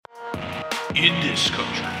In this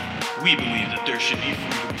country, we believe that there should be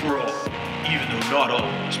freedom for all, even though not all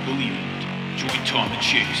of us believe in it. Join Tom and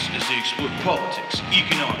Chase as they explore politics,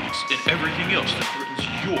 economics, and everything else that threatens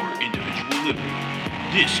your individual liberty.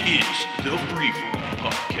 This is the Free For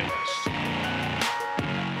All Podcast.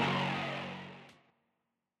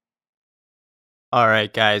 All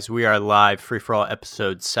right, guys, we are live, Free For All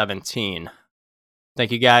episode 17.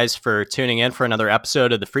 Thank you guys for tuning in for another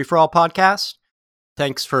episode of the Free For All Podcast.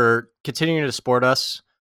 Thanks for continuing to support us.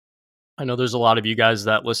 I know there's a lot of you guys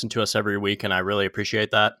that listen to us every week, and I really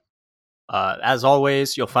appreciate that. As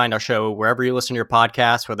always, you'll find our show wherever you listen to your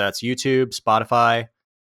podcasts, whether that's YouTube, Spotify,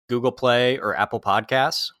 Google Play, or Apple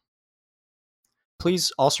Podcasts.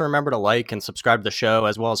 Please also remember to like and subscribe to the show,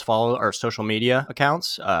 as well as follow our social media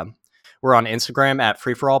accounts. We're on Instagram at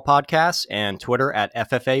Free For All Podcasts and Twitter at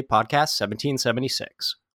FFA Podcast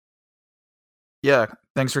 1776. Yeah,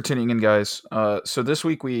 thanks for tuning in, guys. So this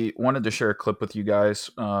week we wanted to share a clip with you guys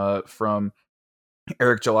from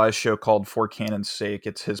Eric July's show called For Canon's Sake.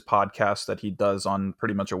 It's his podcast that he does on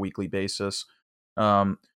pretty much a weekly basis.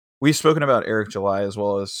 We've spoken about Eric July as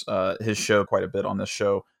well as his show quite a bit on this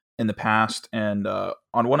show in the past, and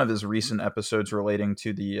on one of his recent episodes relating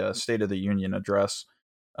to the State of the Union address,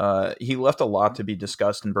 he left a lot to be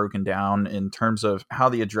discussed and broken down in terms of how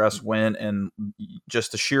the address went and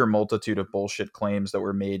just the sheer multitude of bullshit claims that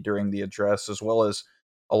were made during the address, as well as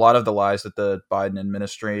a lot of the lies that the Biden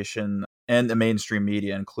administration and the mainstream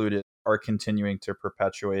media included are continuing to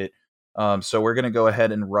perpetuate. So we're going to go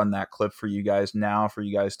ahead and run that clip for you guys now for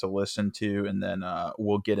you guys to listen to, and then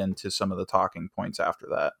we'll get into some of the talking points after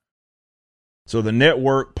that. So the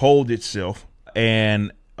network polled itself,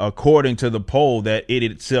 and according to the poll that it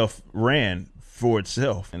itself ran for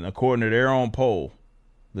itself, and according to their own poll,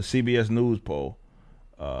 the CBS News poll,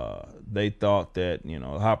 they thought that,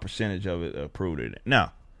 a high percentage of it approved it.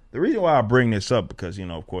 Now, the reason why I bring this up, because,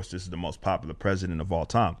 of course, this is the most popular president of all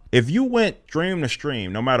time. If you went stream to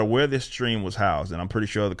stream, no matter where this stream was housed, and I'm pretty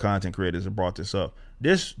sure the content creators have brought this up,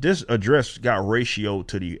 this address got ratioed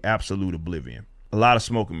to the absolute oblivion. A lot of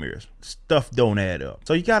smoke and mirrors. Stuff don't add up.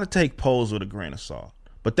 So you got to take polls with a grain of salt.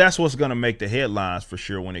 But that's what's going to make the headlines for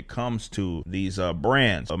sure when it comes to these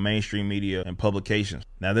brands of mainstream media and publications.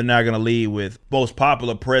 Now, they're not going to lead with most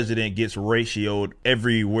popular president gets ratioed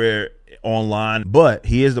everywhere online, but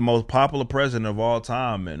he is the most popular president of all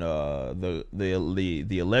time, and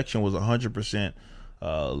the election was 100%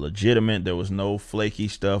 legitimate. There was no flaky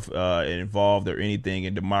stuff involved or anything,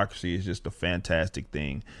 and democracy is just a fantastic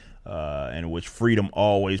thing, in which freedom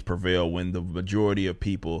always prevails when the majority of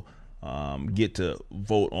people get to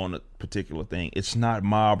vote on a particular thing. It's not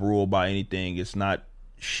mob rule by anything. It's not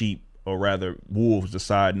sheep, or rather wolves,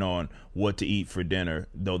 deciding on what to eat for dinner,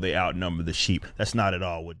 though they outnumber the sheep. That's not at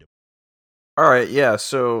all what. All right, yeah.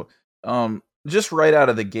 So just right out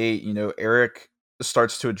of the gate, Eric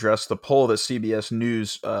starts to address the poll that CBS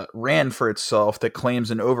News ran for itself that claims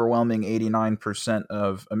an overwhelming 89%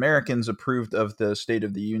 of Americans approved of the State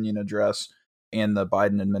of the Union address and the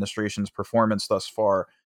Biden administration's performance thus far.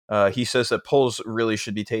 He says that polls really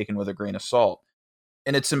should be taken with a grain of salt.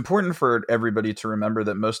 And it's important for everybody to remember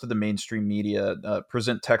that most of the mainstream media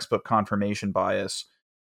present textbook confirmation bias.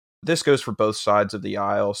 This goes for both sides of the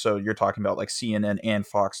aisle. So you're talking about like CNN and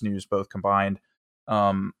Fox News both combined.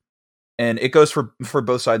 And it goes for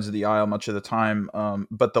both sides of the aisle much of the time.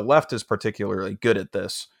 But the left is particularly good at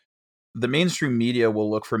this. The mainstream media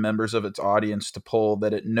will look for members of its audience to poll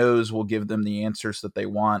that it knows will give them the answers that they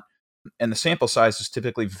want. And the sample size is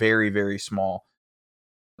typically very, very small.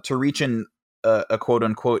 To reach a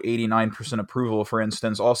quote-unquote 89% approval, for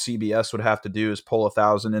instance, all CBS would have to do is poll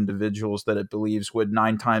 1,000 individuals that it believes would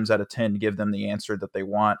 9 times out of 10 give them the answer that they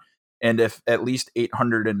want. And if at least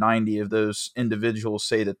 890 of those individuals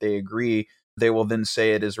say that they agree, they will then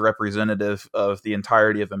say it is representative of the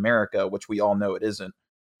entirety of America, which we all know it isn't.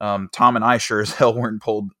 Tom and I sure as hell weren't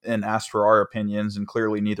polled and asked for our opinions, and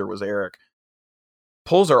clearly neither was Eric.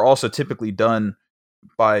 Polls are also typically done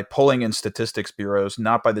by polling and statistics bureaus,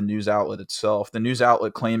 not by the news outlet itself. The news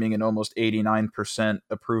outlet claiming an almost 89%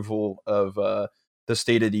 approval of the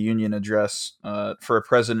State of the Union address for a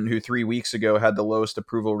president who 3 weeks ago had the lowest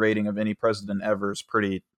approval rating of any president ever is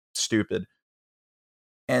pretty stupid.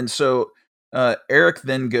 And so Eric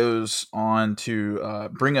then goes on to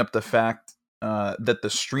bring up the fact that the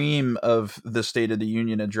stream of the State of the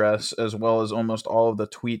Union address, as well as almost all of the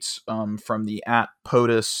tweets from the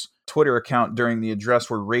 @POTUS Twitter account during the address,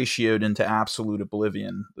 were ratioed into absolute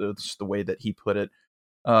oblivion. That's the way that he put it.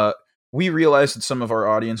 We realize that some of our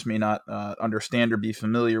audience may not understand or be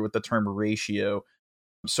familiar with the term ratio.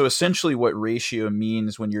 So essentially what ratio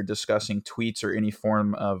means when you're discussing tweets or any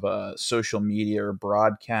form of social media or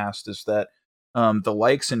broadcast is that the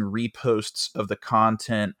likes and reposts of the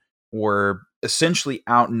content were essentially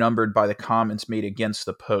outnumbered by the comments made against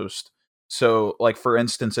the post. So, like, for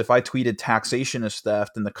instance, if I tweeted taxation is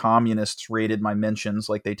theft and the communists rated my mentions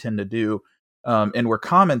like they tend to do, and were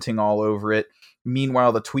commenting all over it,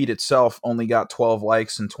 meanwhile, the tweet itself only got 12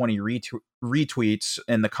 likes and 20 retweets,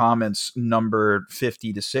 and the comments numbered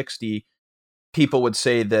 50 to 60, people would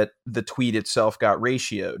say that the tweet itself got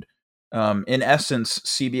ratioed. In essence,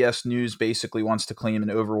 CBS News basically wants to claim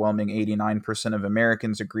an overwhelming 89% of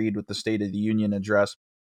Americans agreed with the State of the Union address.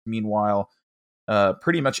 Meanwhile,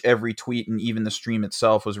 pretty much every tweet and even the stream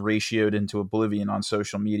itself was ratioed into oblivion on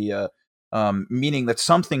social media, meaning that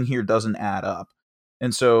something here doesn't add up.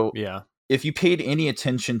 And so, Yeah. if you paid any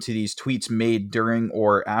attention to these tweets made during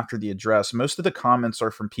or after the address, most of the comments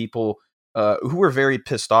are from people who were very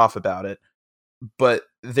pissed off about it, but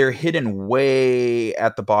they're hidden way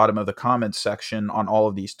at the bottom of the comments section on all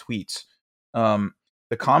of these tweets.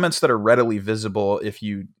 The comments that are readily visible, if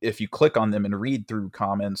you click on them and read through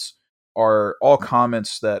comments, are all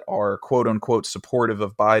comments that are quote unquote supportive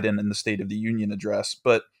of Biden and the State of the Union address,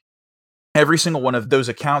 but every single one of those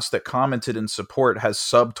accounts that commented in support has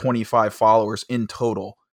sub 25 followers in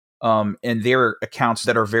total. And they're accounts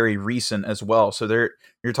that are very recent as well. So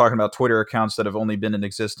you're talking about Twitter accounts that have only been in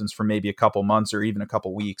existence for maybe a couple months or even a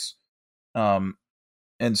couple weeks. And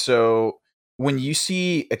so when you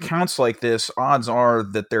see accounts like this, odds are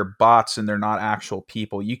that they're bots and they're not actual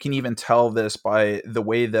people. You can even tell this by the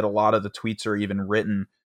way that a lot of the tweets are even written.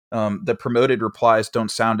 The promoted replies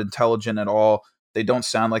don't sound intelligent at all. They don't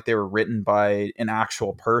sound like they were written by an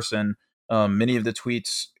actual person. Many of the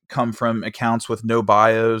tweets come from accounts with no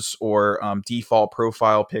bios or default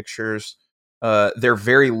profile pictures. They're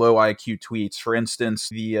very low IQ tweets. For instance,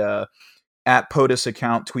 the at POTUS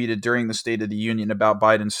account tweeted during the State of the Union about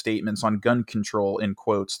Biden's statements on gun control, in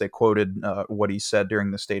quotes. They quoted what he said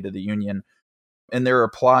during the State of the Union. And there are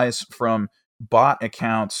replies from bot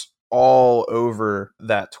accounts all over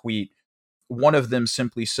that tweet. One of them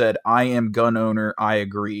simply said, "I am gun owner, I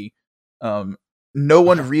agree." No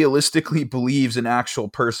one realistically believes an actual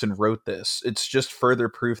person wrote this. It's just further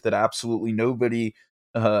proof that absolutely nobody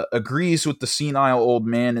agrees with the senile old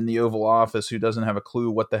man in the Oval Office who doesn't have a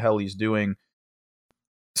clue what the hell he's doing.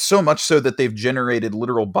 So much so that they've generated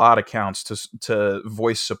literal bot accounts to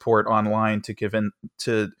voice support online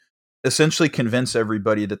to essentially convince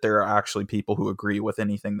everybody that there are actually people who agree with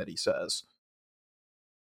anything that he says.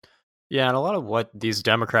 Yeah, and a lot of what these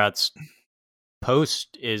Democrats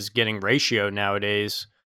post is getting ratioed nowadays.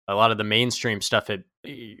 A lot of the mainstream stuff,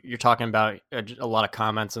 you're talking about a lot of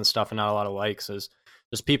comments and stuff and not a lot of likes, is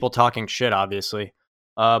just people talking shit, obviously.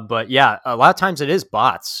 But yeah, a lot of times it is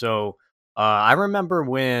bots. So I remember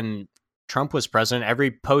when Trump was president,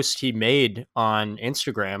 every post he made on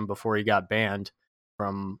Instagram before he got banned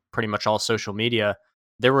from pretty much all social media,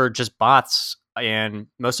 there were just bots. And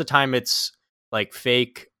most of the time it's like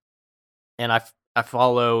fake. And I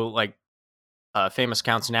follow like famous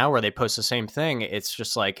accounts now where they post the same thing. It's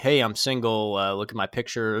just like, hey, I'm single, look at my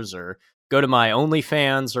pictures, or go to my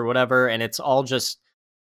OnlyFans or whatever. And it's all just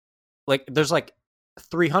like, there's like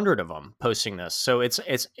 300 of them posting this. So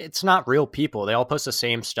it's not real people. They all post the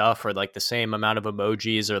same stuff or like the same amount of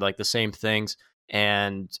emojis or like the same things.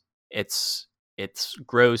 And it's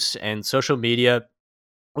gross. And social media,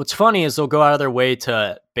 what's funny is they'll go out of their way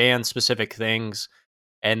to ban specific things,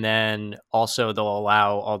 and then also they'll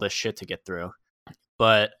allow all this shit to get through.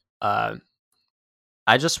 But I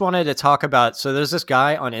just wanted to talk about, so there's this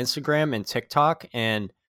guy on Instagram and TikTok,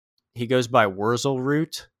 and he goes by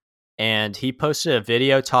Wurzelroot, and he posted a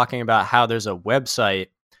video talking about how there's a website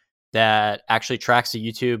that actually tracks the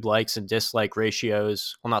YouTube likes and dislike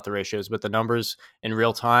ratios. Well, not the ratios, but the numbers in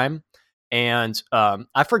real time. And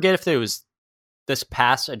I forget if it was this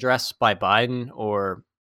past address by Biden or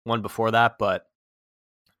one before that, but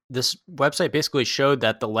this website basically showed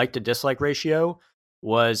that the like to dislike ratio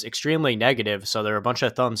was extremely negative. So there were a bunch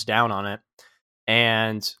of thumbs down on it.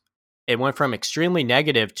 And it went from extremely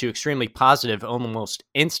negative to extremely positive almost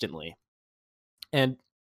instantly. And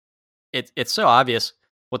it's so obvious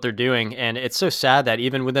what they're doing. And it's so sad that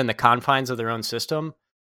even within the confines of their own system,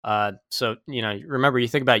 so, remember, you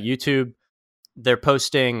think about YouTube, they're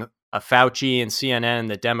posting a Fauci and CNN,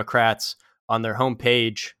 the Democrats, on their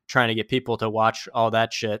homepage, trying to get people to watch all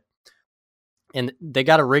that shit. And they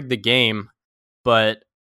got to rig the game, but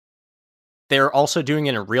they're also doing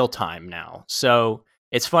it in real time now. So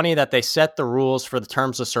it's funny that they set the rules for the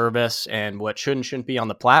terms of service and what should and shouldn't be on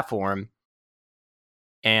the platform.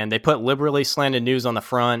 and they put liberally slanted news on the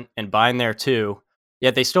front and Biden there too.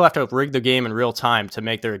 Yet they still have to rig the game in real time to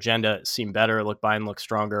make their agenda seem better, look Biden look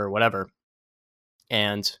stronger, or whatever.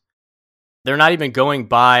 And they're not even going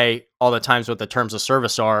by all the times what the terms of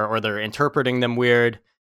service are, or they're interpreting them weird.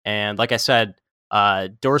 And like I said,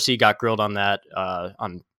 Dorsey got grilled on that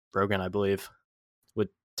on Rogan, I believe, with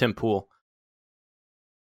Tim Pool.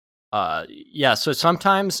 Yeah, so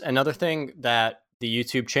sometimes another thing that the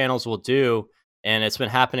YouTube channels will do, and it's been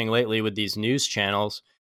happening lately with these news channels,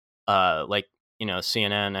 like,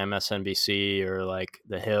 CNN, MSNBC, or like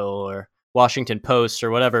The Hill or Washington Post or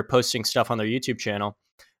whatever, posting stuff on their YouTube channel,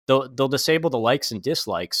 they'll disable the likes and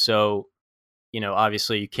dislikes. So,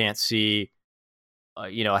 obviously you can't see,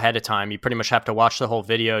 ahead of time. You pretty much have to watch the whole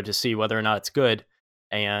video to see whether or not it's good.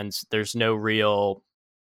 And there's no real,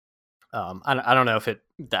 I don't know if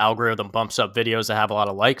the algorithm bumps up videos that have a lot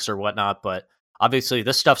of likes or whatnot, but obviously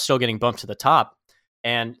this stuff's still getting bumped to the top.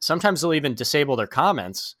 And sometimes they'll even disable their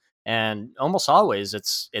comments. And almost always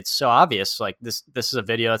it's so obvious, like this is a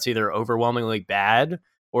video that's either overwhelmingly bad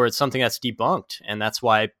or it's something that's debunked. And that's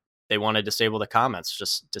why they want to disable the comments,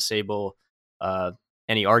 just disable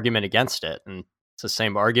any argument against it. And it's the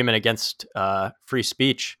same argument against free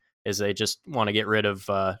speech, is they just want to get rid of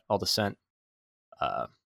all dissent.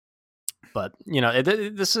 But,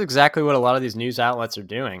 this is exactly what a lot of these news outlets are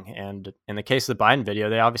doing. And in the case of the Biden video,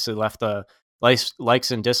 they obviously left the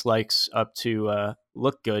likes and dislikes up to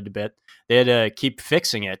look good a bit. They had to keep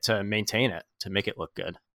fixing it to maintain it, to make it look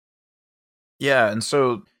good. Yeah, and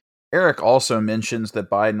so Eric also mentions that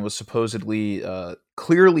Biden was supposedly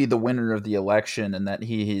clearly the winner of the election and that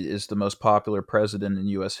he is the most popular president in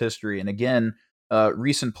U.S. history. And again,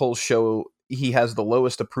 recent polls show he has the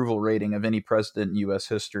lowest approval rating of any president in U.S.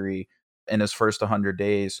 history in his first 100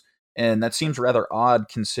 days. And that seems rather odd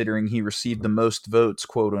considering he received the most votes,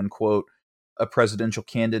 quote unquote, a presidential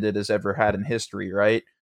candidate has ever had in history, right?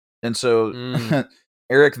 And so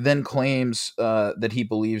Eric then claims that he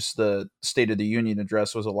believes the State of the Union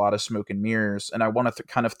address was a lot of smoke and mirrors. And I want to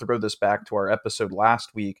kind of throw this back to our episode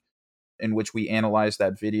last week, in which we analyzed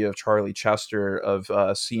that video of Charlie Chester of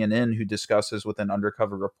CNN, who discusses with an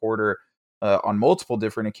undercover reporter on multiple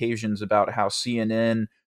different occasions about how CNN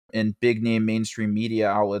and big name mainstream media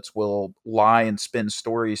outlets will lie and spin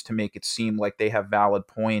stories to make it seem like they have valid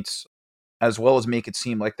points, as well as make it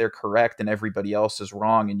seem like they're correct and everybody else is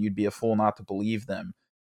wrong and you'd be a fool not to believe them.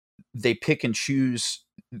 They pick and choose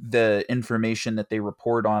the information that they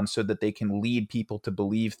report on so that they can lead people to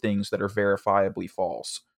believe things that are verifiably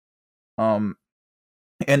false. And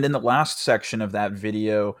in the last section of that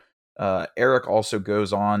video, Eric also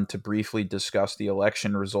goes on to briefly discuss the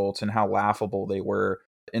election results and how laughable they were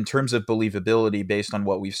in terms of believability based on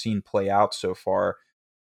what we've seen play out so far.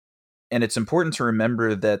 And it's important to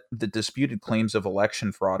remember that the disputed claims of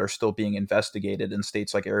election fraud are still being investigated in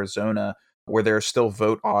states like Arizona, where there are still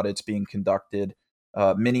vote audits being conducted.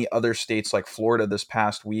 Many other states like Florida this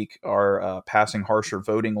past week are passing harsher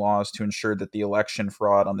voting laws to ensure that the election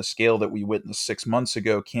fraud on the scale that we witnessed 6 months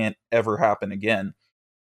ago can't ever happen again.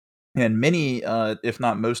 And many, if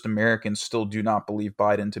not most Americans, still do not believe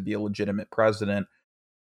Biden to be a legitimate president.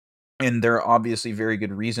 And there are obviously very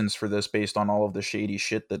good reasons for this based on all of the shady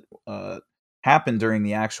shit that happened during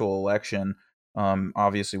the actual election.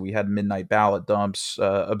 Obviously, we had midnight ballot dumps,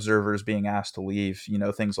 observers being asked to leave,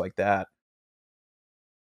 things like that.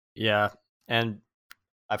 Yeah. And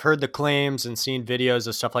I've heard the claims and seen videos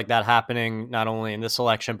of stuff like that happening, not only in this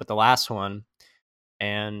election, but the last one.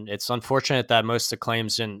 And it's unfortunate that most of the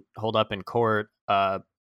claims didn't hold up in court.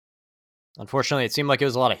 Unfortunately, it seemed like it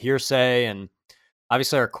was a lot of hearsay, and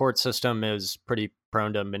obviously our court system is pretty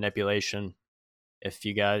prone to manipulation. If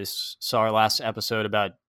you guys saw our last episode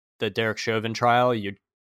about the Derek Chauvin trial, you'd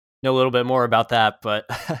know a little bit more about that, but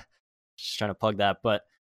just trying to plug that. But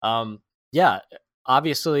yeah,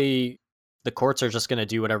 obviously the courts are just going to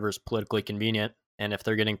do whatever is politically convenient. And if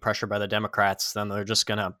they're getting pressure by the Democrats, then they're just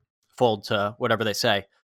going to fold to whatever they say.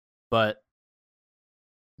 But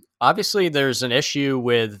obviously there's an issue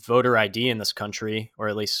with voter ID in this country, or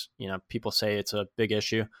at least, people say it's a big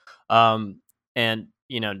issue. And,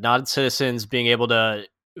 non-citizens being able to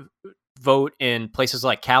vote in places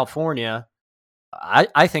like California,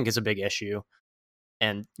 I think is a big issue.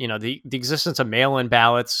 And, the existence of mail-in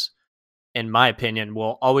ballots, in my opinion,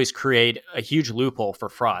 will always create a huge loophole for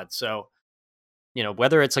fraud. So,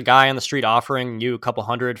 whether it's a guy on the street offering you a couple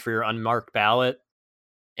hundred for your unmarked ballot,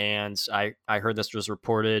 and I heard this was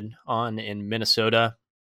reported on in Minnesota.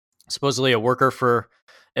 Supposedly a worker for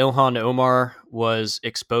Ilhan Omar was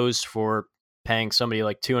exposed for paying somebody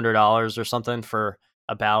like $200 or something for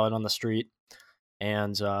a ballot on the street.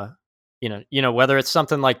 And whether it's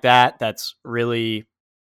something like that that's really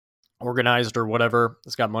organized or whatever,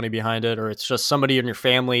 it's got money behind it, or it's just somebody in your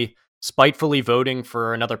family spitefully voting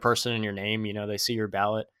for another person in your name. They see your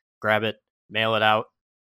ballot, grab it, mail it out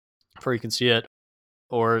before you can see it.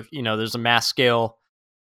 Or, there's a mass scale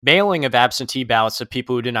mailing of absentee ballots to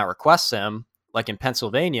people who did not request them. Like in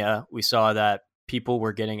Pennsylvania, we saw that people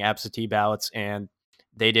were getting absentee ballots and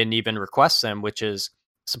they didn't even request them, which is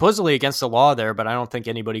supposedly against the law there, but I don't think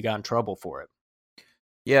anybody got in trouble for it.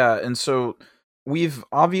 Yeah, and so we've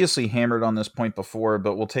obviously hammered on this point before,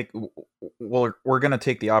 but we're going to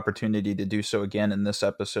take the opportunity to do so again in this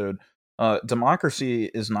episode. Democracy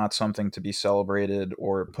is not something to be celebrated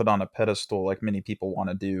or put on a pedestal like many people want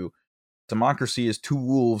to do. Democracy is two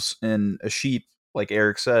wolves and a sheep, like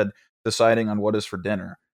Eric said, deciding on what is for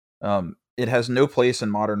dinner. It has no place in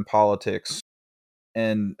modern politics,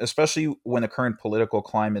 and especially when the current political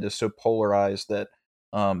climate is so polarized that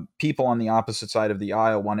people on the opposite side of the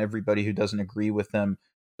aisle want everybody who doesn't agree with them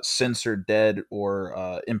censored, dead,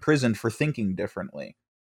 or imprisoned for thinking differently.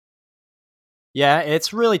 Yeah,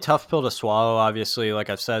 it's really tough pill to swallow. Obviously, like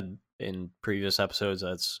I've said in previous episodes,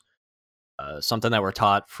 that's something that we're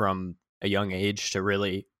taught from a young age to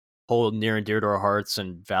really hold near and dear to our hearts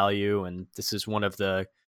and value. And this is one of the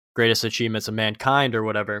greatest achievements of mankind or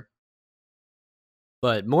whatever.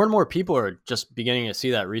 But more and more people are just beginning to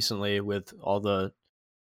see that recently with all the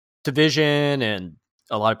division and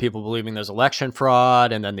a lot of people believing there's election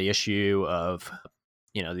fraud. And then the issue of,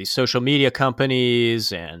 these social media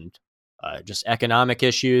companies and just economic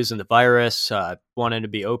issues and the virus wanting to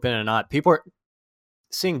be open and not. People are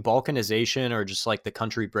seeing balkanization or just like the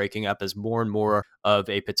country breaking up as more and more of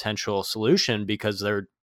a potential solution because they're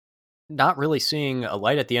not really seeing a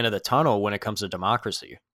light at the end of the tunnel when it comes to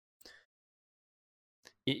democracy.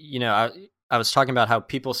 I was talking about how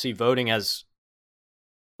people see voting as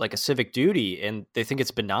like a civic duty and they think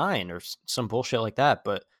it's benign or some bullshit like that.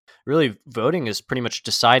 But really, voting is pretty much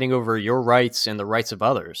deciding over your rights and the rights of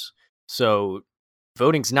others. So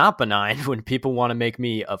voting's not benign when people want to make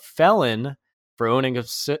me a felon for owning a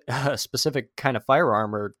specific kind of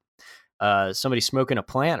firearm or somebody smoking a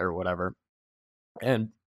plant or whatever. And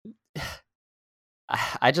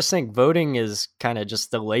I just think voting is kind of just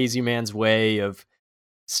the lazy man's way of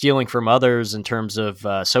stealing from others in terms of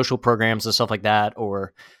social programs and stuff like that,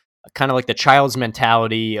 or kind of like the child's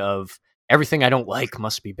mentality of everything I don't like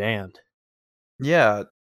must be banned. Yeah.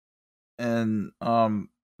 And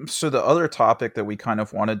so the other topic that we kind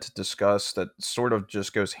of wanted to discuss that sort of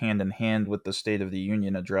just goes hand in hand with the State of the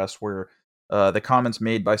Union address were the comments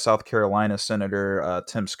made by South Carolina Senator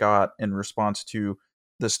Tim Scott in response to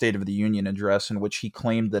the State of the Union address, in which he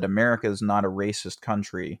claimed that America is not a racist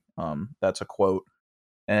country. That's a quote.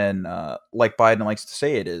 And like Biden likes to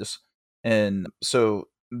say, it is. And so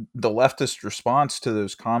the leftist response to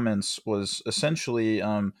those comments was essentially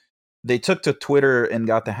they took to Twitter and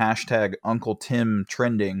got the hashtag Uncle Tim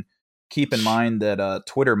trending. Keep in mind that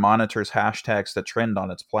Twitter monitors hashtags that trend on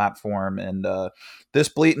its platform, and this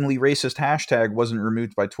blatantly racist hashtag wasn't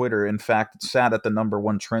removed by Twitter. In fact, it sat at the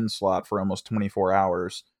 #1 trend slot for almost 24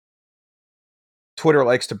 hours. Twitter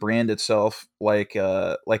likes to brand itself like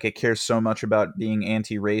it cares so much about being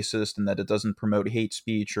anti-racist and that it doesn't promote hate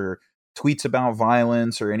speech or tweets about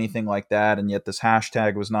violence or anything like that, and yet this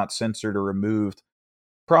hashtag was not censored or removed,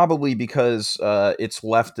 probably because it's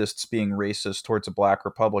leftists being racist towards a black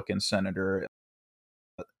Republican senator.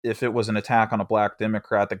 If it was an attack on a black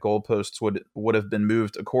Democrat, the goalposts would have been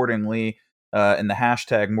moved accordingly, and the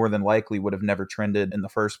hashtag more than likely would have never trended in the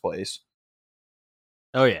first place.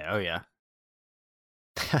 Oh yeah.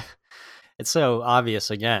 It's so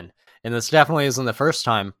obvious again. And this definitely isn't the first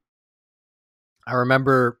time. I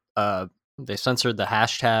remember they censored the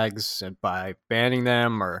hashtags by banning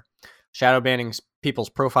them or shadow banning people's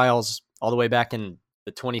profiles all the way back in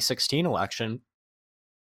the 2016 election.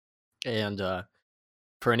 And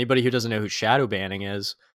for anybody who doesn't know who shadow banning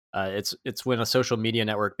is, it's when a social media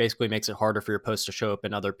network basically makes it harder for your posts to show up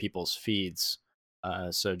in other people's feeds.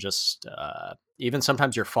 So just even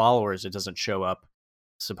sometimes your followers, it doesn't show up.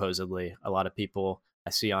 Supposedly, a lot of people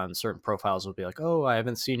I see on certain profiles will be like, "Oh, I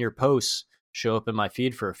haven't seen your posts show up in my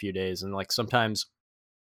feed for a few days," and like sometimes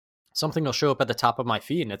something will show up at the top of my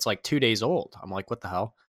feed and it's like 2 days old. I'm like, "What the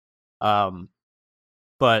hell?"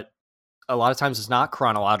 But a lot of times it's not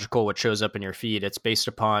chronological what shows up in your feed. It's based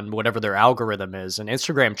upon whatever their algorithm is, and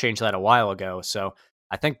Instagram changed that a while ago. So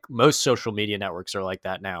I think most social media networks are like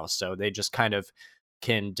that now. So they just kind of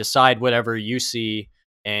can decide whatever you see,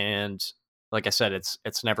 and like I said,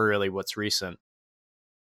 it's never really what's recent.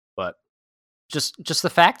 But just the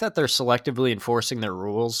fact that they're selectively enforcing their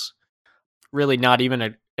rules, really not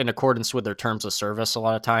even in accordance with their terms of service. A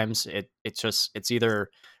lot of times it's either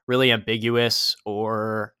really ambiguous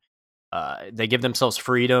or they give themselves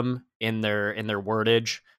freedom in their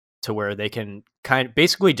wordage to where they can kind of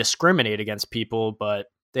basically discriminate against people, but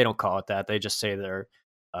they don't call it that. They just say they're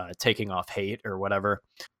taking off hate or whatever.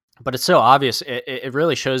 But it's so obvious. It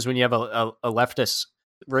really shows when you have a leftist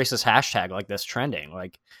racist hashtag like this trending.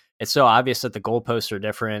 Like, it's so obvious that the goalposts are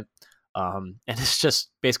different. And it's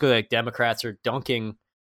just basically like Democrats are dunking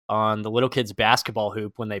on the little kids' basketball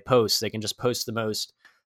hoop when they post. They can just post the most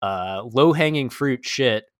low-hanging fruit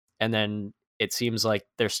shit, and then it seems like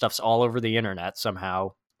their stuff's all over the internet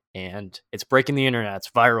somehow, and it's breaking the internet.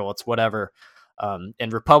 It's viral. It's whatever.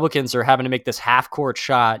 And Republicans are having to make this half-court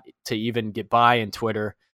shot to even get by in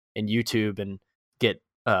Twitter and YouTube and get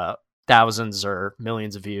thousands or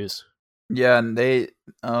millions of views. Yeah, and they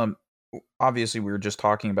obviously we were just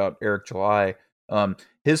talking about Eric July.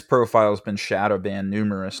 His profile has been shadow banned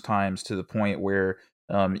numerous times to the point where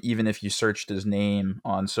even if you searched his name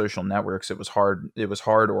on social networks, it was hard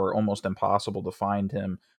or almost impossible to find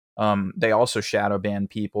him. They also shadow ban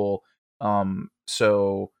people.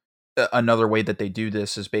 So another way that they do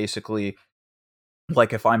this is basically,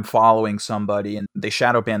 like, if I'm following somebody and they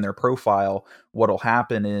shadow ban their profile, what'll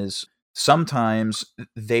happen is sometimes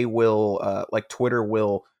they will, like, Twitter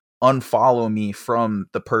will unfollow me from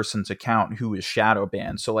the person's account who is shadow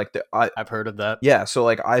banned. So like I've heard of that. Yeah, so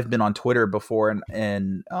like I've been on Twitter before,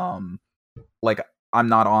 and like I'm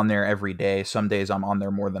not on there every day. Some days I'm on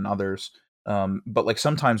there more than others. But like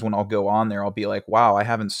sometimes when I'll go on there, I'll be like, wow, I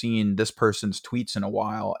haven't seen this person's tweets in a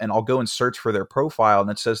while, and I'll go and search for their profile,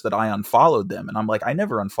 and it says that I unfollowed them, and I'm like, I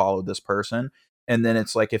never unfollowed this person. And then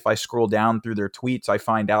it's like if I scroll down through their tweets, I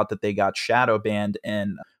find out that they got shadow banned,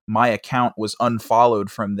 and my account was unfollowed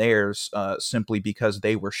from theirs simply because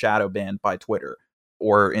they were shadow banned by Twitter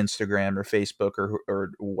or Instagram or Facebook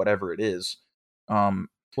or whatever it is. Well,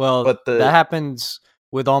 but that happens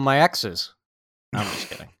with all my exes. I'm just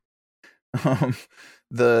kidding.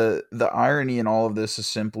 The irony in all of this is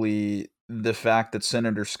simply the fact that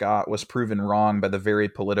Senator Scott was proven wrong by the very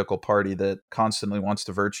political party that constantly wants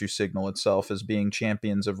to virtue signal itself as being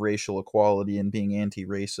champions of racial equality and being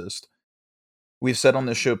anti-racist. We've said on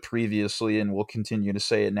this show previously, and we'll continue to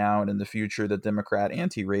say it now and in the future, that Democrat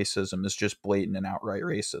anti-racism is just blatant and outright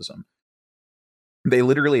racism. They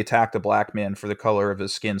literally attacked a black man for the color of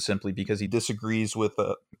his skin simply because he disagrees with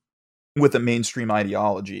a mainstream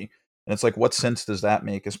ideology. And it's like, what sense does that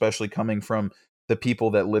make, especially coming from the people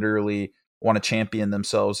that literally want to champion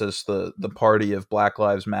themselves as the party of Black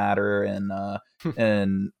Lives Matter and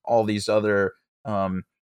and all these other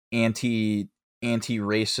anti-racist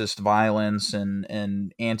violence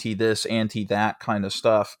and anti this, anti that kind of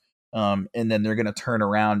stuff. And then they're going to turn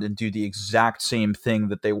around and do the exact same thing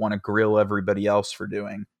that they want to grill everybody else for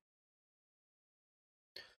doing.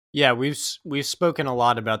 Yeah, we've spoken a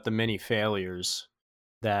lot about the many failures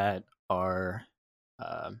that are,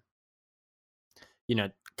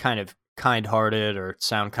 kind of kind-hearted or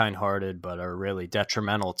sound kind-hearted, but are really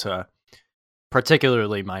detrimental to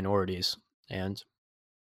particularly minorities. And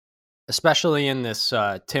especially in this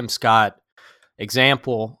Tim Scott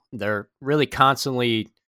example, they're really constantly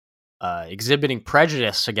exhibiting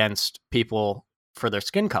prejudice against people for their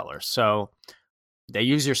skin color. So they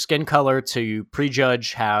use your skin color to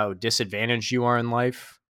prejudge how disadvantaged you are in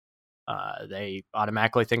life. They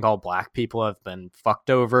automatically think all black people have been fucked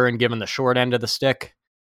over and given the short end of the stick,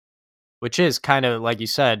 which is kind of, like you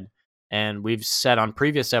said, and we've said on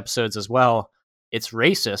previous episodes as well, it's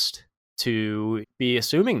racist to be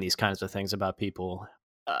assuming these kinds of things about people.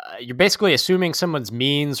 You're basically assuming someone's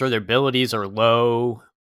means or their abilities are low,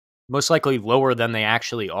 most likely lower than they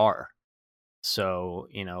actually are. So,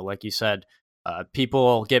 like you said,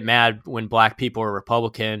 people get mad when black people are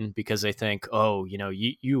Republican because they think, oh,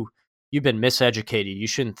 you've been miseducated. You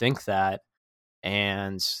shouldn't think that.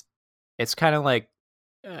 And it's kind of like,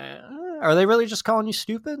 are they really just calling you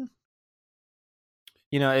stupid?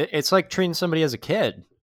 It's like treating somebody as a kid.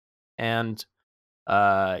 And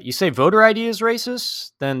you say voter ID is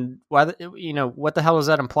racist, then why? What the hell does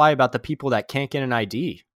that imply about the people that can't get an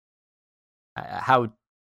ID? How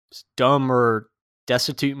dumb or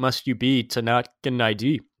destitute must you be to not get an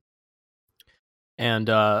ID? And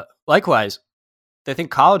likewise, they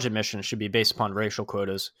think college admission should be based upon racial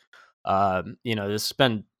quotas. This has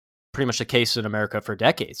been pretty much the case in America for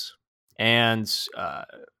decades. And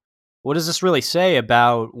what does this really say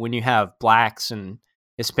about when you have blacks and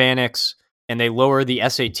Hispanics and they lower the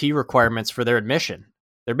SAT requirements for their admission?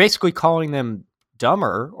 They're basically calling them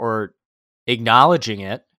dumber or acknowledging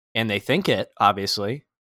it, and they think it, obviously,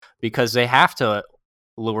 because they have to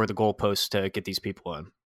lower the goalposts to get these people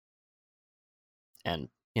in. And,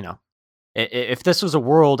 if this was a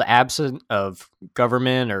world absent of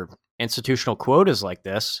government or institutional quotas like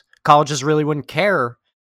this, colleges really wouldn't care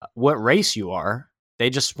what race you are. They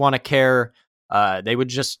just want to care. They would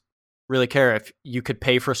just really care if you could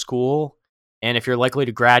pay for school and if you're likely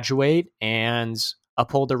to graduate and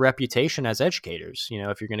uphold their reputation as educators.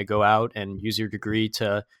 If you're going to go out and use your degree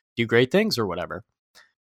to do great things or whatever.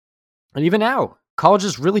 And even now,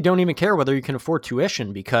 colleges really don't even care whether you can afford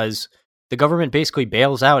tuition because the government basically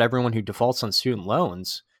bails out everyone who defaults on student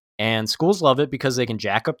loans. And schools love it because they can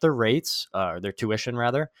jack up their rates, their tuition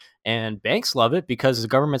rather. And banks love it because the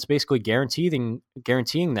government's basically guaranteeing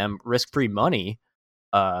them risk-free money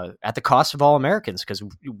at the cost of all Americans because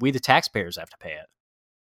we, the taxpayers, have to pay it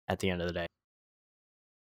at the end of the day.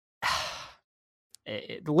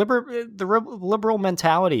 The liberal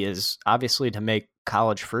mentality is obviously to make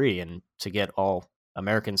college free and to get all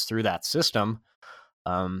Americans through that system,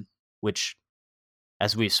 which,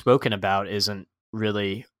 as we've spoken about, isn't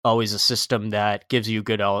really always a system that gives you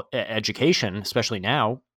good education, especially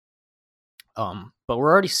now. But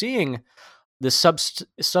we're already seeing the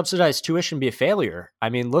subsidized tuition be a failure. I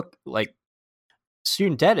mean, look, like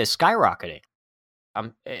student debt is skyrocketing.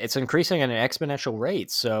 It's increasing at an exponential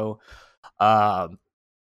rate. So I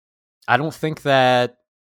don't think that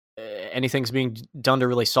anything's being done to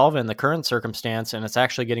really solve it in the current circumstance, and it's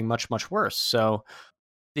actually getting much, much worse. So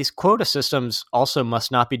these quota systems also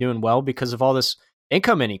must not be doing well because of all this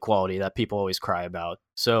income inequality that people always cry about.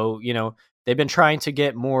 So, they've been trying to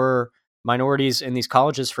get more minorities in these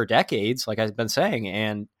colleges for decades, like I've been saying,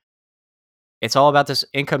 and it's all about this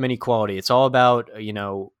income inequality. It's all about,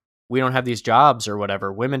 we don't have these jobs or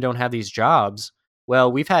whatever. Women don't have these jobs.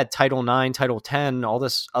 Well, we've had Title IX, Title X, all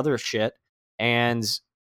this other shit, and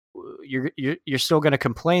you're still going to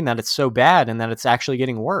complain that it's so bad and that it's actually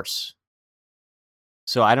getting worse.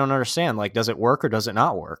 So I don't understand, does it work or does it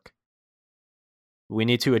not work? We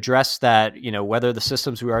need to address that, whether the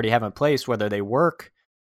systems we already have in place, whether they work,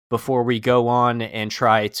 before we go on and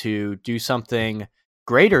try to do something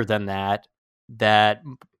greater than that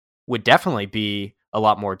would definitely be a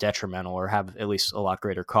lot more detrimental or have at least a lot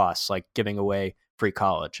greater costs, like giving away free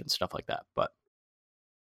college and stuff like that. But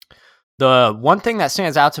the one thing that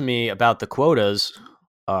stands out to me about the quotas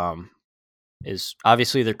is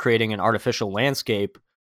obviously they're creating an artificial landscape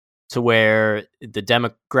to where the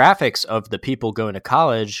demographics of the people going to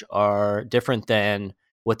college are different than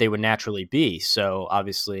what they would naturally be. So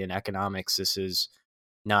obviously in economics, this is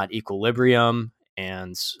not equilibrium,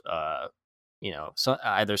 and so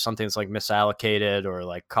either something's like misallocated or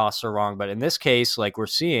like costs are wrong. But in this case, like we're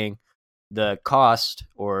seeing the cost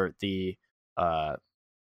or the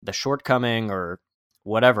shortcoming or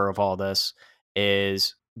whatever of all this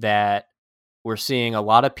is that we're seeing a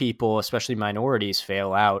lot of people, especially minorities,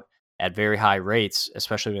 fail out at very high rates,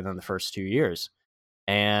 especially within the first 2 years.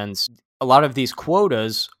 And a lot of these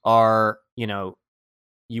quotas are,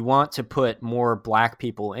 you want to put more Black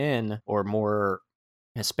people in or more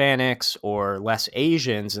Hispanics or less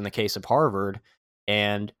Asians in the case of Harvard,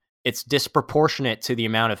 and it's disproportionate to the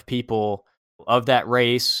amount of people of that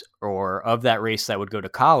race or of that race that would go to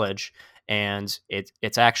college, and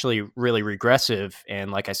it's actually really regressive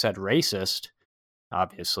and, like I said, racist,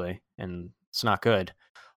 obviously, and it's not good.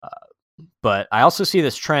 But I also see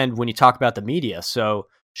this trend when you talk about the media. So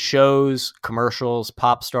shows, commercials,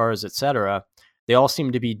 pop stars, etc., they all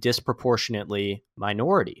seem to be disproportionately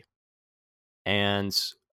minority. And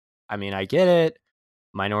I mean, I get it.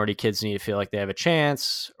 Minority kids need to feel like they have a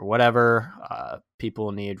chance or whatever.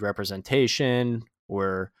 People need representation.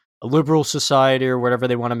 We're a liberal society or whatever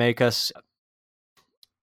they want to make us.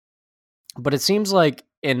 But it seems like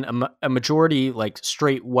in a majority, like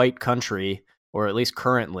straight white country, or at least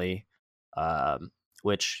currently,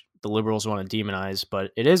 which the liberals want to demonize,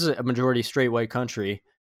 but it is a majority straight white country,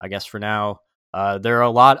 I guess for now. There are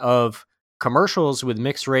a lot of commercials with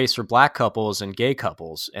mixed race or Black couples and gay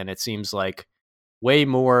couples, and it seems like way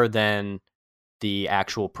more than the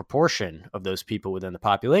actual proportion of those people within the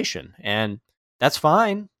population. And that's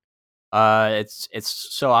fine. It's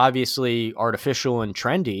so obviously artificial and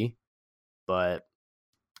trendy, but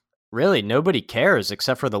really nobody cares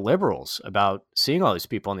except for the liberals about seeing all these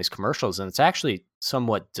people in these commercials, and it's actually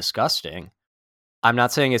somewhat disgusting. I'm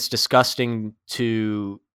not saying it's disgusting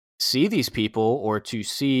to see these people or to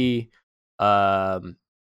see have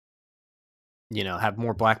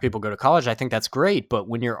more Black people go to college. I think that's great, but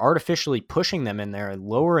when you're artificially pushing them in there and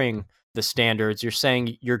lowering the standards, you're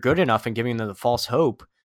saying you're good enough and giving them the false hope,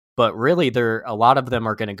 but really a lot of them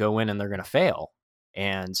are going to go in and they're going to fail.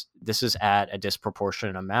 And this is at a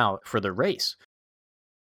disproportionate amount for the race.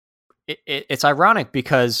 It's ironic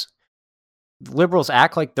because liberals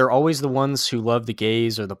act like they're always the ones who love the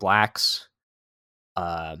gays or the blacks.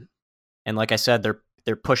 And like I said,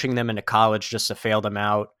 they're pushing them into college just to fail them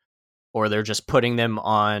out, or they're just putting them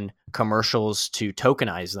on commercials to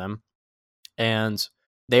tokenize them. And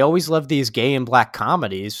they always love these gay and black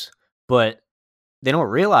comedies, but they don't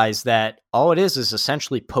realize that all it is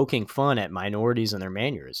essentially poking fun at minorities and their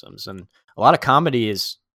mannerisms. And a lot of comedy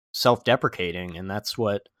is self-deprecating, and that's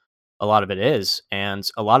what a lot of it is. And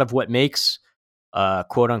a lot of what makes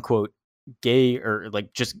quote unquote gay, or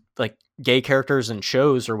like just like gay characters in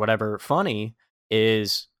shows or whatever funny,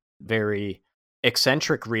 is very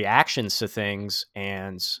eccentric reactions to things,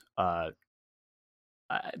 and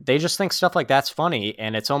they just think stuff like that's funny,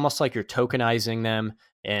 and it's almost like you're tokenizing them,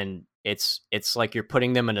 and it's like you're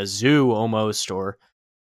putting them in a zoo almost, or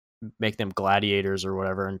make them gladiators or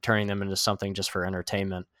whatever, and turning them into something just for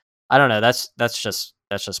entertainment. I don't know. That's just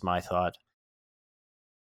my thought.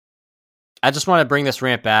 I just want to bring this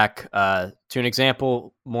rant back to an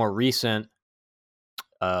example more recent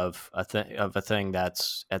of a thing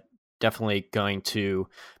that's definitely going to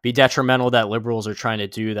be detrimental that liberals are trying to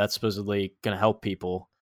do that's supposedly going to help people.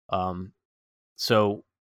 So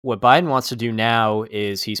what Biden wants to do now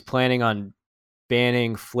is he's planning on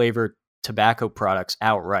banning flavored tobacco products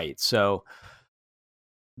outright. So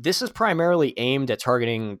this is primarily aimed at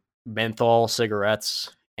targeting menthol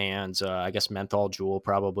cigarettes and I guess menthol Juul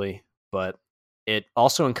probably, but it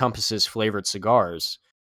also encompasses flavored cigars.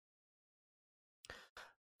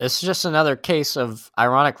 This is just another case of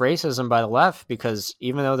ironic racism by the left, because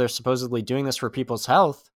even though they're supposedly doing this for people's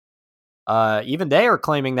health, even they are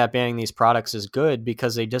claiming that banning these products is good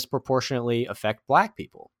because they disproportionately affect black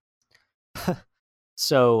people.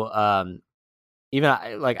 So I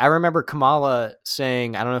remember Kamala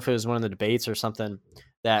saying, I don't know if it was one of the debates or something,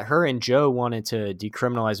 that her and Joe wanted to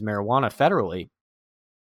decriminalize marijuana federally.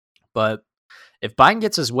 But if Biden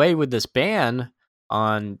gets his way with this ban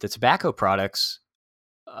on the tobacco products,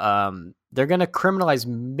 they're going to criminalize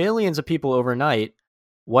millions of people overnight,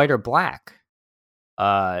 white or black.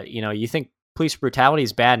 You think police brutality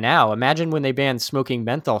is bad now. Imagine when they ban smoking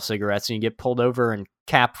menthol cigarettes and you get pulled over and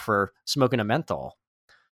capped for smoking a menthol.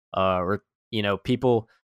 Or people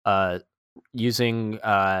using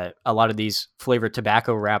a lot of these flavored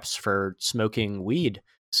tobacco wraps for smoking weed.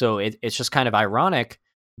 So it's just kind of ironic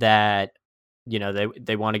that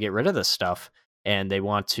they want to get rid of this stuff, and they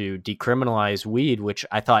want to decriminalize weed, which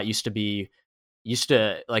I thought people used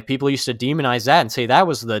to demonize that and say that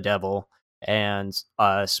was the devil, and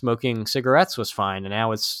smoking cigarettes was fine, and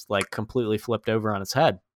now it's like completely flipped over on its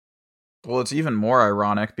head. Well, it's even more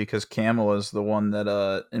ironic because Kamala is the one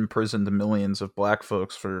that imprisoned millions of black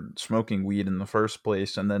folks for smoking weed in the first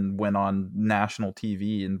place, and then went on national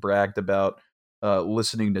TV and bragged about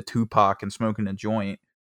listening to Tupac and smoking a joint.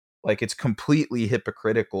 Like, it's completely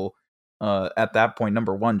hypocritical at that point,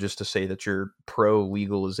 number one, just to say that you're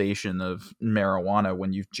pro-legalization of marijuana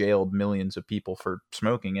when you've jailed millions of people for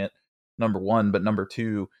smoking it, number one. But number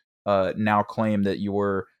two, now claim that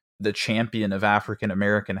you're the champion of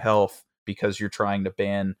African-American health because you're trying to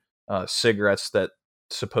ban cigarettes that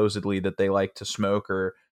supposedly that they like to smoke,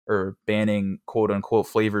 or banning quote-unquote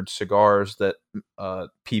flavored cigars that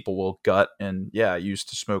people will gut and use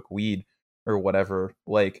to smoke weed or whatever.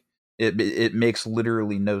 Like, it makes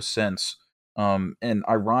literally no sense. And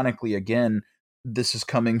ironically, again, this is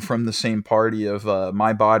coming from the same party of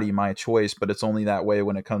my body, my choice, but it's only that way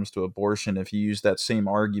when it comes to abortion. If you use that same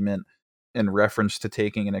argument in reference to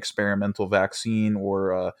taking an experimental vaccine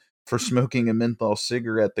or for smoking a menthol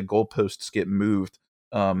cigarette, the goalposts get moved,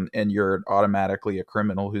 and you're automatically a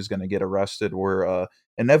criminal who's going to get arrested or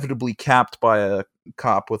inevitably capped by a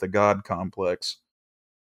cop with a god complex.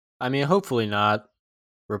 I mean, hopefully not.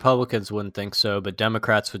 Republicans wouldn't think so, but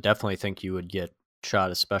Democrats would definitely think you would get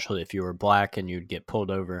shot, especially if you were black and you'd get pulled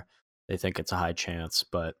over. They think it's a high chance,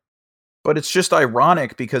 but it's just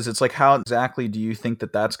ironic because it's like, how exactly do you think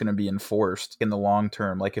that that's going to be enforced in the long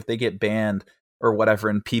term? Like, if they get banned or whatever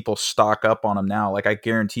and people stock up on them now, like, I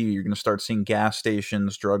guarantee you're going to start seeing gas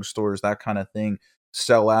stations, drugstores, that kind of thing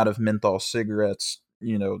sell out of menthol cigarettes,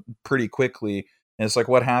 pretty quickly. And it's like,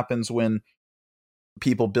 what happens when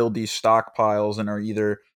people build these stockpiles and are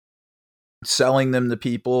either selling them to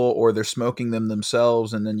people or they're smoking them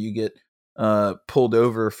themselves, and then you get pulled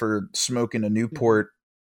over for smoking a Newport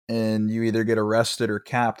and you either get arrested or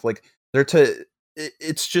capped? Like,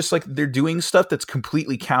 it's just like they're doing stuff that's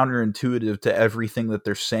completely counterintuitive to everything that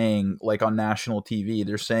they're saying. Like, on national TV,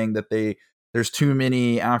 they're saying that there's too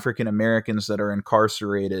many African Americans that are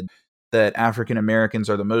incarcerated, that African Americans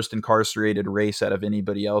are the most incarcerated race out of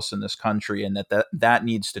anybody else in this country, and that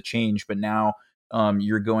needs to change. But now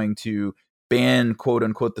you're going to ban quote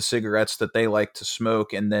unquote the cigarettes that they like to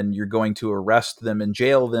smoke, and then you're going to arrest them and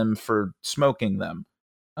jail them for smoking them.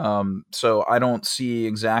 So I don't see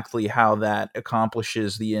exactly how that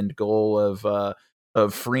accomplishes the end goal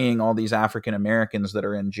of freeing all these African Americans that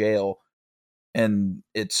are in jail, and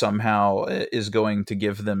it somehow is going to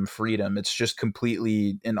give them freedom. It's just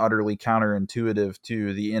completely and utterly counterintuitive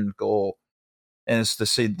to the end goal. And it's the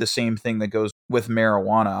same thing that goes with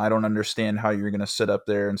marijuana. I don't understand how you're going to sit up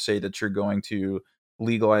there and say that you're going to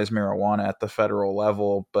legalize marijuana at the federal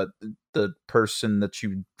level, but the person that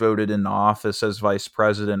you voted into office as vice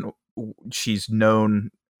president, she's known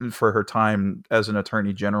for her time as an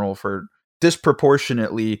attorney general for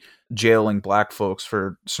disproportionately jailing black folks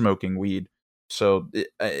for smoking weed. So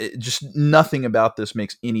just nothing about this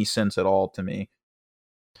makes any sense at all to me.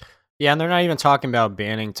 Yeah, and they're not even talking about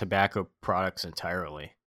banning tobacco products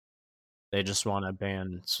entirely. They just want to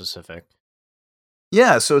ban specific.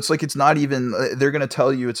 Yeah, so it's like it's not even they're going to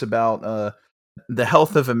tell you it's about the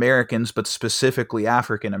health of Americans, but specifically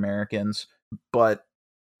African Americans. But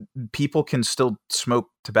people can still smoke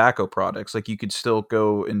tobacco products. Like you could still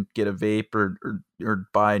go and get a vape or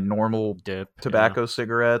buy normal Dip, tobacco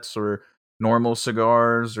cigarettes or normal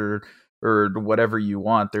cigars or whatever you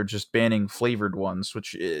want. They're just banning flavored ones,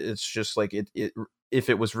 which it's just like it if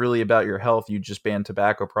it was really about your health, you'd just ban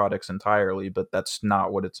tobacco products entirely, but that's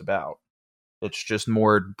not what it's about. It's just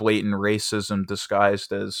more blatant racism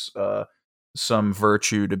disguised as some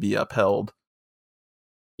virtue to be upheld.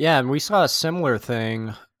 Yeah, and we saw a similar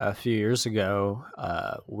thing a few years ago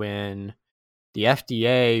when the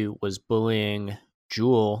FDA was bullying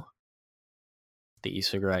Juul, the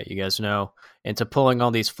e-cigarette, you guys know, into pulling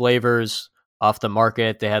all these flavors off the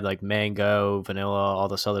market. They had like mango, vanilla, all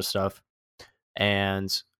this other stuff.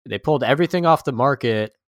 And they pulled everything off the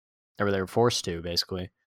market, or they were forced to, basically,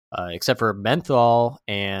 except for menthol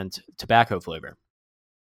and tobacco flavor.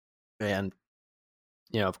 And,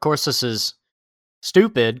 of course, this is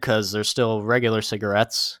stupid because they're still regular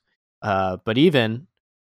cigarettes. But even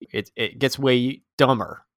it gets way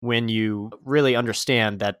dumber when you really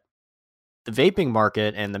understand that the vaping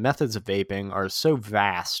market and the methods of vaping are so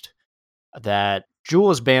vast that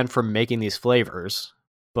Juul is banned from making these flavors,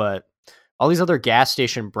 but all these other gas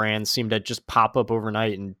station brands seem to just pop up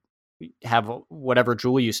overnight and have whatever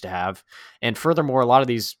Juul used to have. And furthermore, a lot of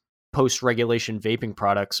these post-regulation vaping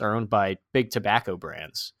products are owned by big tobacco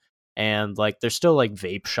brands. And like there's still like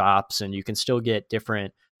vape shops, and you can still get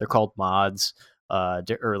different, they're called mods,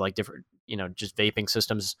 or like different, just vaping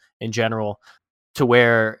systems in general, to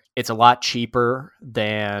where it's a lot cheaper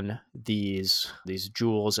than these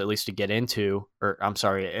Juuls, at least to get into, or I'm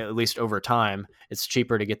sorry, at least over time, it's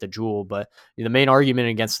cheaper to get the Juul. But the main argument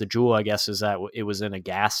against the Juul, I guess, is that it was in a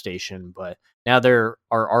gas station. But now there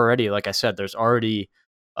are already, like I said, there's already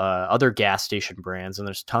other gas station brands, and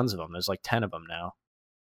there's tons of them. There's like 10 of them now.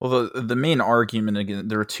 Well, the main argument again,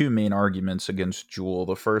 there were two main arguments against Juul.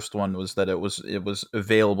 The first one was that it was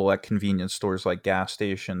available at convenience stores like gas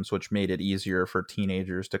stations, which made it easier for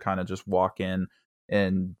teenagers to kind of just walk in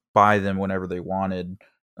and buy them whenever they wanted.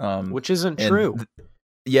 Which isn't true.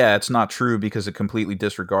 Yeah, it's not true because it completely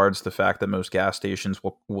disregards the fact that most gas stations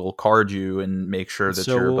will card you and make sure that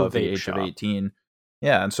you're above the age of 18.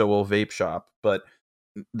 Yeah, and so will Vape Shop. But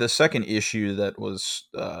the second issue that was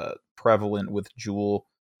prevalent with Juul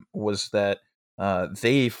was that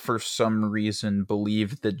they, for some reason,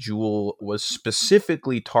 believed that Juul was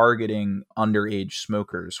specifically targeting underage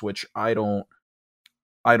smokers, which I don't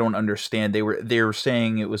understand. They were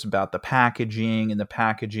saying it was about the packaging, and the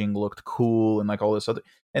packaging looked cool and like all this other.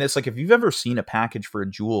 And it's like, if you've ever seen a package for a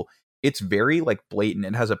Juul, it's very like blatant.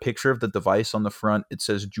 It has a picture of the device on the front. It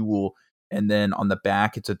says Juul. And then on the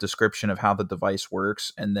back, it's a description of how the device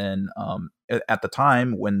works. And then at the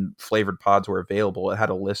time when flavored pods were available, it had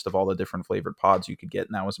a list of all the different flavored pods you could get,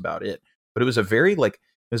 and that was about it. But it was a very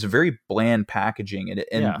bland packaging,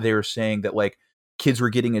 and they were saying that like kids were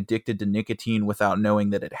getting addicted to nicotine without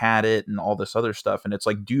knowing that it had it, and all this other stuff. And it's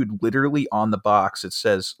like, dude, literally on the box it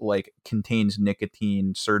says like contains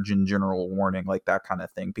nicotine, Surgeon General warning, like that kind of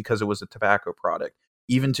thing, because it was a tobacco product.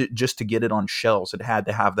 Even just to get it on shelves, it had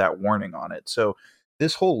to have that warning on it. So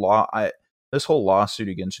this whole lawsuit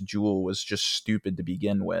against Juul was just stupid to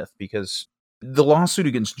begin with, because the lawsuit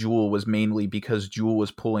against Juul was mainly because Juul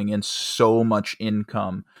was pulling in so much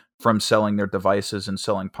income from selling their devices and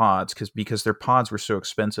selling pods, because their pods were so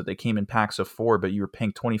expensive. They came in packs of 4, but you were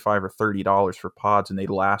paying $25 or $30 for pods, and they'd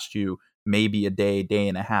last you maybe a day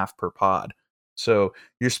and a half per pod. So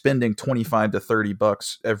you're spending $25 to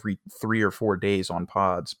 $30 every 3 or 4 days on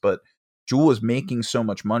pods. But Juul was making so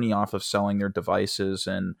much money off of selling their devices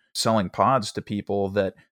and selling pods to people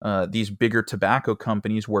that these bigger tobacco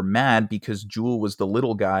companies were mad because Juul was the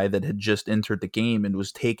little guy that had just entered the game and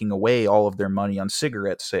was taking away all of their money on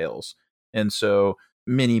cigarette sales. And so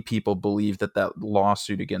many people believe that that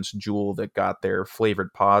lawsuit against Juul that got their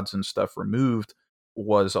flavored pods and stuff removed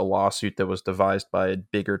was a lawsuit that was devised by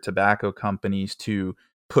bigger tobacco companies to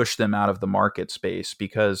push them out of the market space,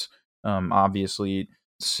 because obviously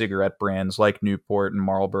cigarette brands like Newport and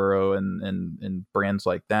Marlboro and brands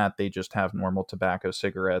like that, they just have normal tobacco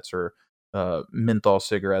cigarettes or menthol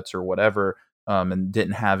cigarettes or whatever, and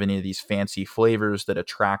didn't have any of these fancy flavors that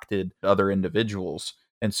attracted other individuals.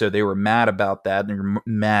 And so they were mad about that, and they were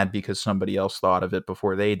mad because somebody else thought of it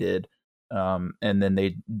before they did. And then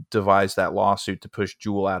they devised that lawsuit to push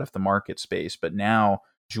Juul out of the market space. But now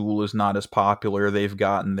Juul is not as popular. They've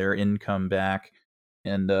gotten their income back.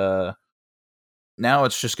 And now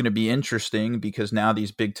it's just going to be interesting, because now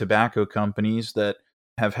these big tobacco companies that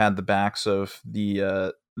have had the backs of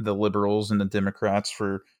the liberals and the Democrats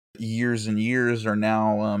for years and years are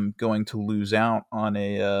now going to lose out on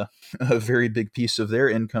a very big piece of their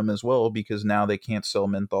income as well, because now they can't sell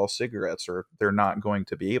menthol cigarettes, or they're not going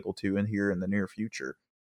to be able to here in the near future.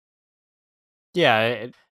 Yeah,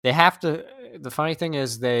 they have to. The funny thing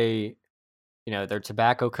is they're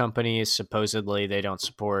tobacco companies. Supposedly they don't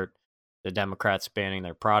support the Democrats banning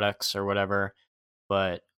their products or whatever.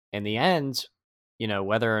 But in the end,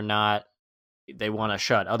 whether or not they want to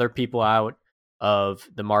shut other people out of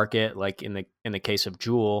the market, like in the case of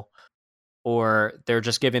Juul, or they're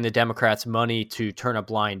just giving the Democrats money to turn a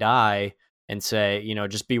blind eye and say,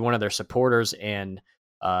 just be one of their supporters and,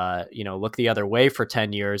 look the other way for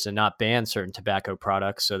 10 years and not ban certain tobacco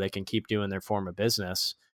products so they can keep doing their form of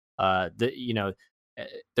business.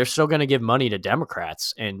 They're still going to give money to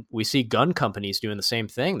Democrats. And we see gun companies doing the same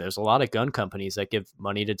thing. There's a lot of gun companies that give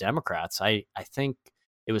money to Democrats. I think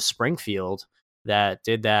it was Springfield that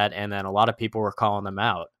did that, and then a lot of people were calling them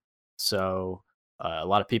out. So a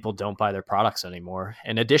lot of people don't buy their products anymore,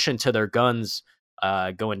 in addition to their guns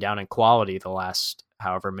going down in quality the last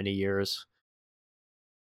however many years.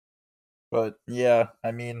 But yeah,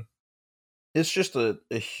 I mean, it's just a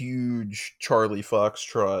huge Charlie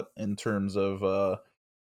Foxtrot in terms of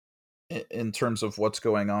what's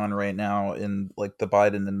going on right now in like the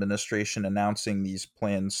Biden administration announcing these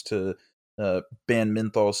plans to ban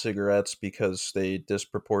menthol cigarettes because they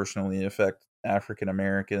disproportionately affect African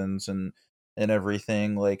Americans and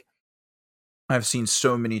everything. Like, I've seen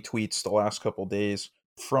so many tweets the last couple days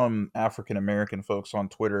from African American folks on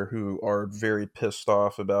Twitter who are very pissed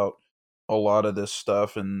off about a lot of this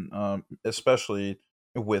stuff, and especially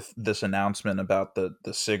with this announcement about the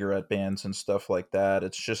cigarette bans and stuff like that.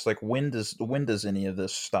 It's just like, when does any of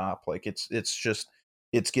this stop? Like,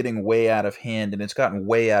 it's getting way out of hand, and it's gotten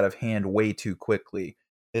way out of hand way too quickly.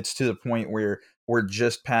 It's to the point where we're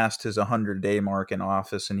just past his 100-day mark in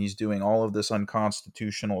office, and he's doing all of this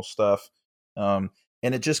unconstitutional stuff, and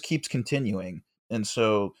it just keeps continuing. And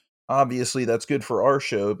so obviously that's good for our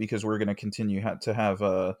show, because we're going to continue to have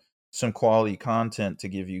some quality content to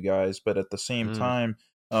give you guys. But at the same time,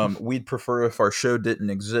 we'd prefer if our show didn't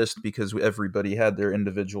exist, because everybody had their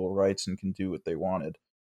individual rights and can do what they wanted.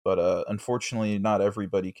 But unfortunately, not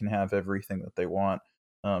everybody can have everything that they want.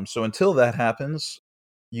 So until that happens,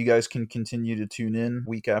 you guys can continue to tune in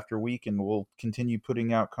week after week, and we'll continue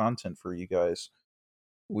putting out content for you guys.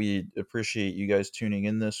 We appreciate you guys tuning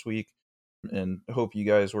in this week, and hope you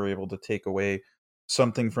guys were able to take away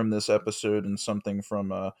something from this episode, and something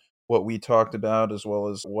from what we talked about, as well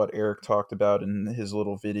as what Eric talked about in his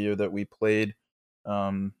little video that we played.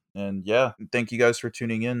 And yeah, thank you guys for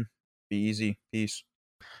tuning in. Be easy. Peace.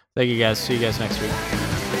 Thank you guys. See you guys next week.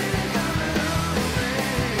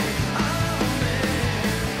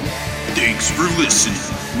 Thanks for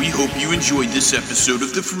listening. We hope you enjoyed this episode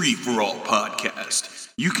of the Free For All podcast.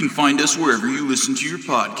 You can find us wherever you listen to your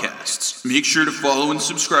podcasts. Make sure to follow and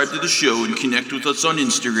subscribe to the show, and connect with us on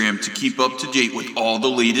Instagram to keep up to date with all the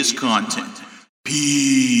latest content. Peace.